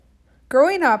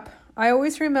Growing up, I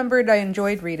always remembered I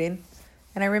enjoyed reading,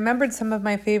 and I remembered some of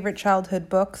my favorite childhood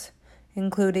books,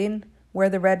 including Where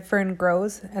the Red Fern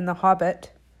Grows and The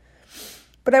Hobbit.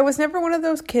 But I was never one of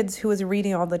those kids who was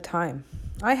reading all the time.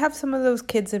 I have some of those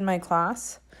kids in my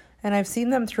class, and I've seen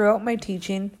them throughout my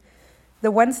teaching.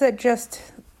 The ones that just,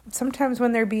 sometimes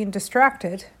when they're being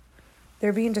distracted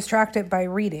by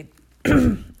reading.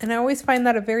 And I always find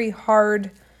that a very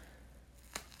hard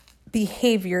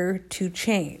behavior to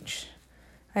change.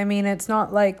 I mean, it's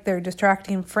not like they're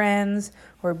distracting friends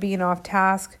or being off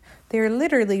task. They're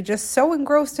literally just so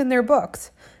engrossed in their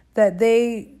books that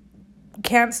they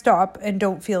can't stop and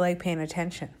don't feel like paying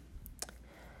attention.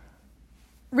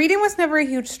 Reading was never a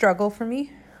huge struggle for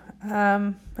me.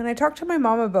 And I talked to my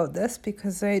mom about this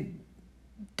because I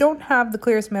don't have the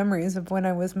clearest memories of when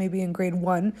I was maybe in grade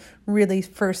 1, really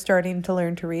first starting to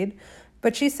learn to read.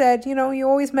 But she said, you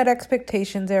always met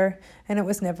expectations there, and it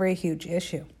was never a huge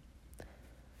issue.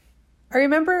 I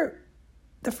remember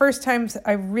the first times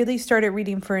I really started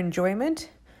reading for enjoyment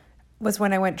was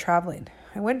when I went traveling.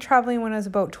 I went traveling when I was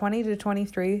about 20 to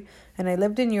 23, and I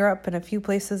lived in Europe and a few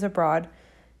places abroad.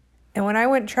 And when I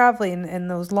went traveling in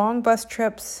those long bus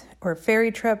trips or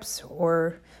ferry trips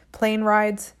or plane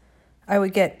rides, I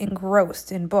would get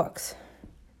engrossed in books.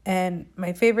 And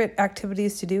my favorite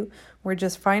activities to do were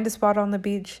just find a spot on the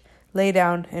beach, lay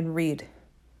down, and read.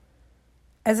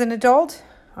 As an adult,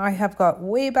 I have got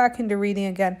way back into reading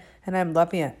again, and I'm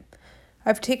loving it.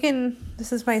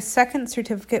 This is my second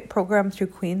certificate program through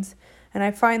Queen's, and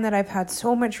I find that I've had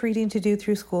so much reading to do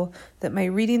through school that my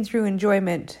reading through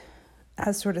enjoyment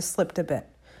has sort of slipped a bit.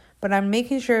 But I'm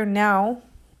making sure now,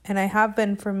 and I have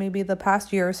been for maybe the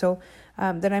past year or so,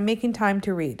 that I'm making time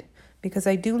to read because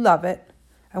I do love it.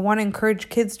 I want to encourage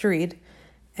kids to read.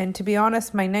 And to be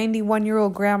honest, my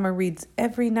 91-year-old grandma reads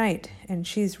every night, and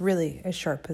she's really as sharp as